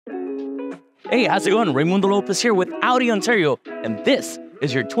Hey, how's it going? Raymundo Lopez here with Audi Ontario, and this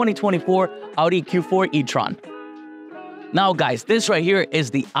is your 2024 Audi Q4 e-tron. Now guys, this right here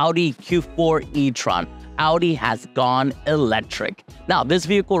is the Audi Q4 e-tron. Audi has gone electric. Now this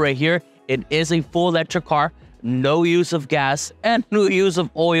vehicle right here, it is a full electric car, no use of gas and no use of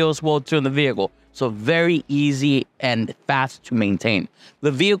oil as well too in the vehicle. So very easy and fast to maintain.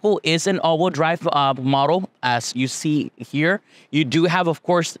 The vehicle is an all-wheel drive model, as you see here. You do have, of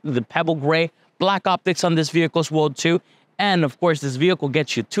course, the pebble gray black optics on this vehicle as well too. And of course, this vehicle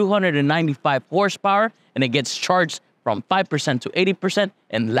gets you 295 horsepower and it gets charged from 5% to 80%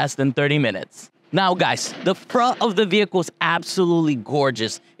 in less than 30 minutes. Now guys, the front of the vehicle is absolutely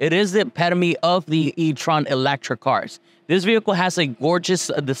gorgeous. It is the epitome of the e-tron electric cars. This vehicle has a gorgeous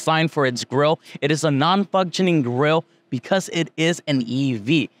design for its grille. It is a non-functioning grille because it is an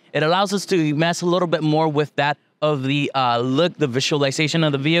EV. It allows us to mess a little bit more with that of the look, the visualization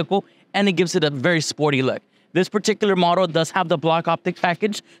of the vehicle, and it gives it a very sporty look. This particular model does have the block optic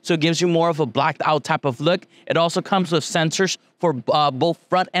package, so it gives you more of a blacked out type of look. It also comes with sensors for both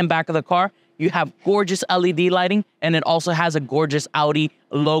front and back of the car. You have gorgeous LED lighting, and it also has a gorgeous Audi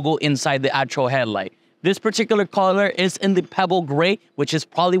logo inside the actual headlight. This particular color is in the pebble gray, which is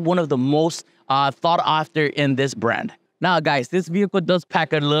probably one of the most thought after in this brand. Now guys, this vehicle does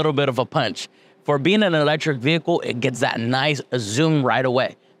pack a little bit of a punch. For being an electric vehicle, it gets that nice zoom right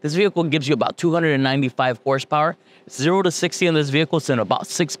away. This vehicle gives you about 295 horsepower. 0 to 60 in this vehicle is in about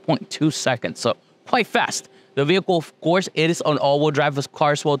 6.2 seconds, so quite fast. The vehicle, of course, it is an all-wheel drive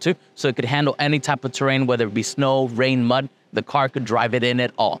car as well too, so it could handle any type of terrain, whether it be snow, rain, mud. The car could drive it in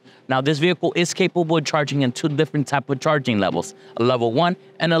at all. Now, this vehicle is capable of charging in two different types of charging levels, a level 1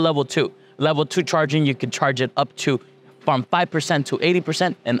 and a level 2. Level 2 charging, you can charge it up to from 5% to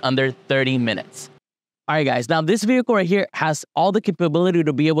 80% in under 30 minutes. All right, guys, now this vehicle right here has all the capability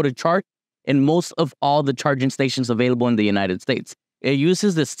to be able to charge in most of all the charging stations available in the United States. It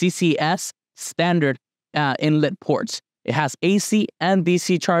uses the CCS standard inlet ports. It has AC and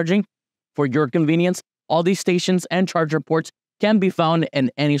DC charging for your convenience. All these stations and charger ports can be found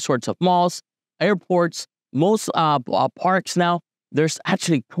in any sorts of malls, airports, most parks now. There's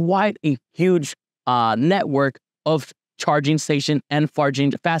actually quite a huge network of charging station and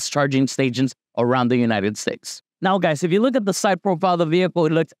fast charging stations around the United States. Now, guys, if you look at the side profile of the vehicle,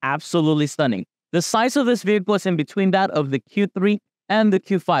 it looks absolutely stunning. The size of this vehicle is in between that of the Q3 and the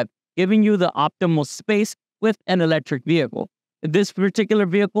Q5, giving you the optimal space with an electric vehicle. This particular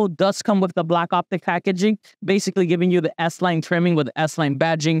vehicle does come with the black optic packaging, basically giving you the S-Line trimming with the S-Line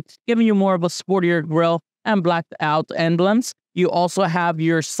badging, giving you more of a sportier grille and blacked out emblems. You also have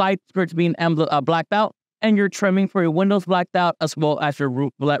your side skirts being blacked out and your trimming for your windows blacked out, as well as your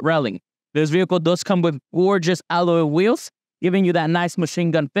roof railing. This vehicle does come with gorgeous alloy wheels, giving you that nice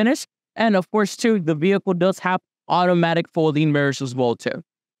machine gun finish. And of course, too, the vehicle does have automatic folding mirrors as well, too.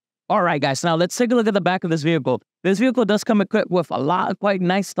 All right, guys, now let's take a look at the back of this vehicle. This vehicle does come equipped with a lot of quite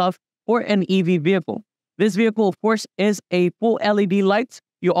nice stuff for an EV vehicle. This vehicle, of course, is a full LED lights.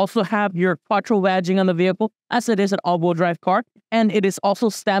 You also have your quattro badging on the vehicle, as it is an all-wheel drive car, and it is also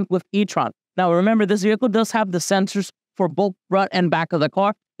stamped with e-tron. Now, remember, this vehicle does have the sensors for both front and back of the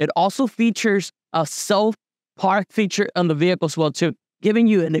car. It also features a self-park feature on the vehicle as well, too, giving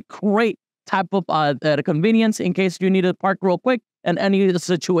you a great type of convenience in case you need to park real quick in any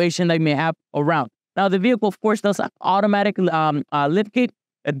situation that you may have around. Now, the vehicle, of course, does have automatic lift gate.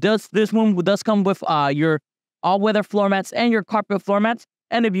 This one does come with your all-weather floor mats and your carpet floor mats.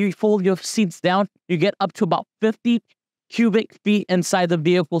 And if you fold your seats down, you get up to about 50 cubic feet inside the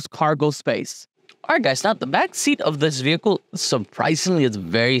vehicle's cargo space. All right, guys, now the back seat of this vehicle, surprisingly, is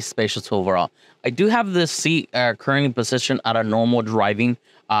very spacious overall. I do have this seat currently positioned at a normal driving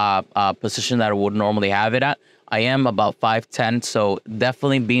position that I would normally have it at. I am about 5'10", so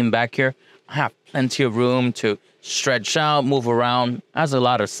definitely being back here, I have plenty of room to stretch out, move around. Has a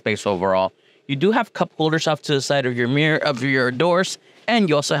lot of space overall. You do have cup holders off to the side of your mirror, of your doors, and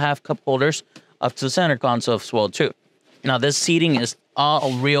you also have cup holders up to the center console as well, too. Now, this seating is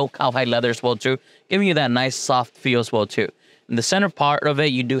all real cowhide leather as well, too, giving you that nice soft feel as well, too. In the center part of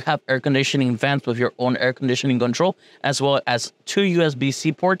it, you do have air conditioning vents with your own air conditioning control, as well as 2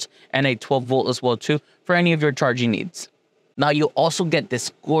 USB-C ports and a 12-volt as well, too, for any of your charging needs. Now, you also get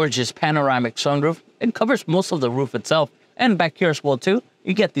this gorgeous panoramic sunroof. It covers most of the roof itself. And back here as well, too,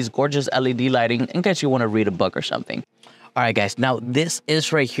 you get these gorgeous LED lighting in case you want to read a book or something. All right, guys, now this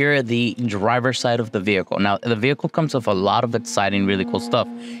is right here the driver's side of the vehicle. Now, the vehicle comes with a lot of exciting, really cool stuff.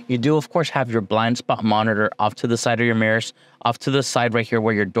 You do, of course, have your blind spot monitor off to the side of your mirrors, off to the side right here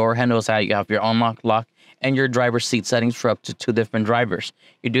where your door handle is at. You have your unlock lock and your driver's seat settings for up to 2 different drivers.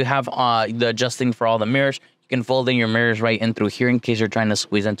 You do have the adjusting for all the mirrors. You can fold in your mirrors right in through here in case you're trying to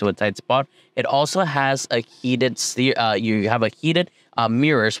squeeze into a tight spot. It also has a heated you have a heated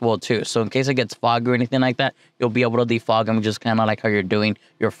mirror as well too. So in case it gets foggy or anything like that, you'll be able to defog them just kind of like how you're doing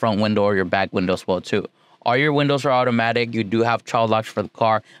your front window or your back window as well too. All your windows are automatic. You do have child locks for the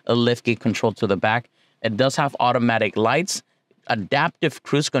car, a liftgate control to the back. It does have automatic lights, adaptive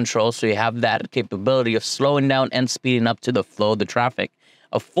cruise control, so you have that capability of slowing down and speeding up to the flow of the traffic.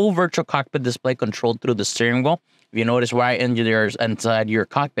 A full virtual cockpit display controlled through the steering wheel. If you notice right inside your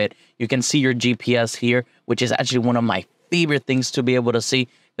cockpit, you can see your GPS here, which is actually one of my favorite things to be able to see,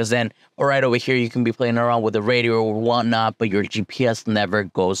 because then right over here you can be playing around with the radio or whatnot, but your GPS never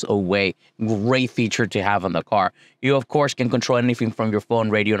goes away. Great feature to have on the car. You of course can control anything from your phone,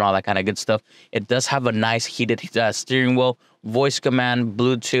 radio, and all that kind of good stuff. It does have a nice heated steering wheel, voice command,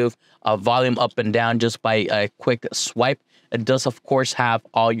 Bluetooth, volume up and down just by a quick swipe. It does of course have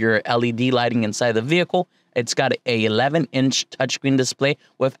all your LED lighting inside the vehicle. It's got a 11-inch touchscreen display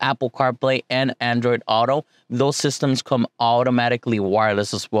with Apple CarPlay and Android Auto. Those systems come automatically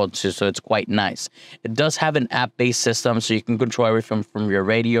wireless as well too, so it's quite nice. It does have an app-based system, so you can control everything from your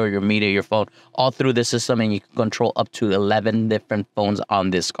radio, your media, your phone, all through the system, and you can control up to 11 different phones on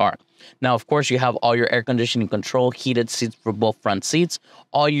this car. Now, of course, you have all your air conditioning control, heated seats for both front seats.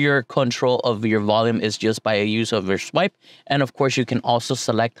 All your control of your volume is just by a use of your swipe. And of course, you can also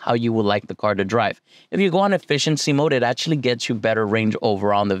select how you would like the car to drive. If you go on efficiency mode, it actually gets you better range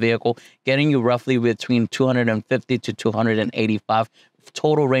overall on the vehicle, getting you roughly between 250 to 285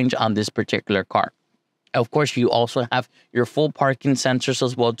 total range on this particular car. Of course, you also have your full parking sensors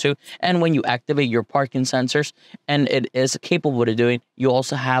as well too. And when you activate your parking sensors, and it is capable of doing, you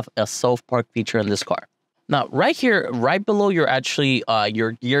also have a self-park feature in this car. Now, right here, right below your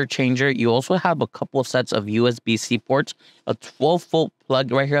your gear changer, you also have a couple of sets of USB-C ports, a 12-volt plug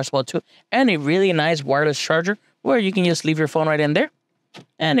right here as well too, and a really nice wireless charger where you can just leave your phone right in there,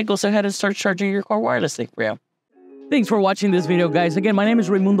 and it goes ahead and starts charging your car wirelessly for you. Thanks for watching this video, guys. Again, my name is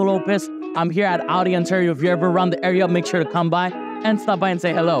Raimundo Lopez. I'm here at Audi Ontario. If you're ever around the area, make sure to come by and stop by and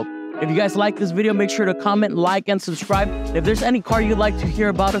say hello. If you guys like this video, make sure to comment, like, and subscribe. If there's any car you'd like to hear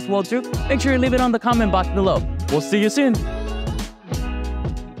about as well too, make sure you leave it on the comment box below. We'll see you soon.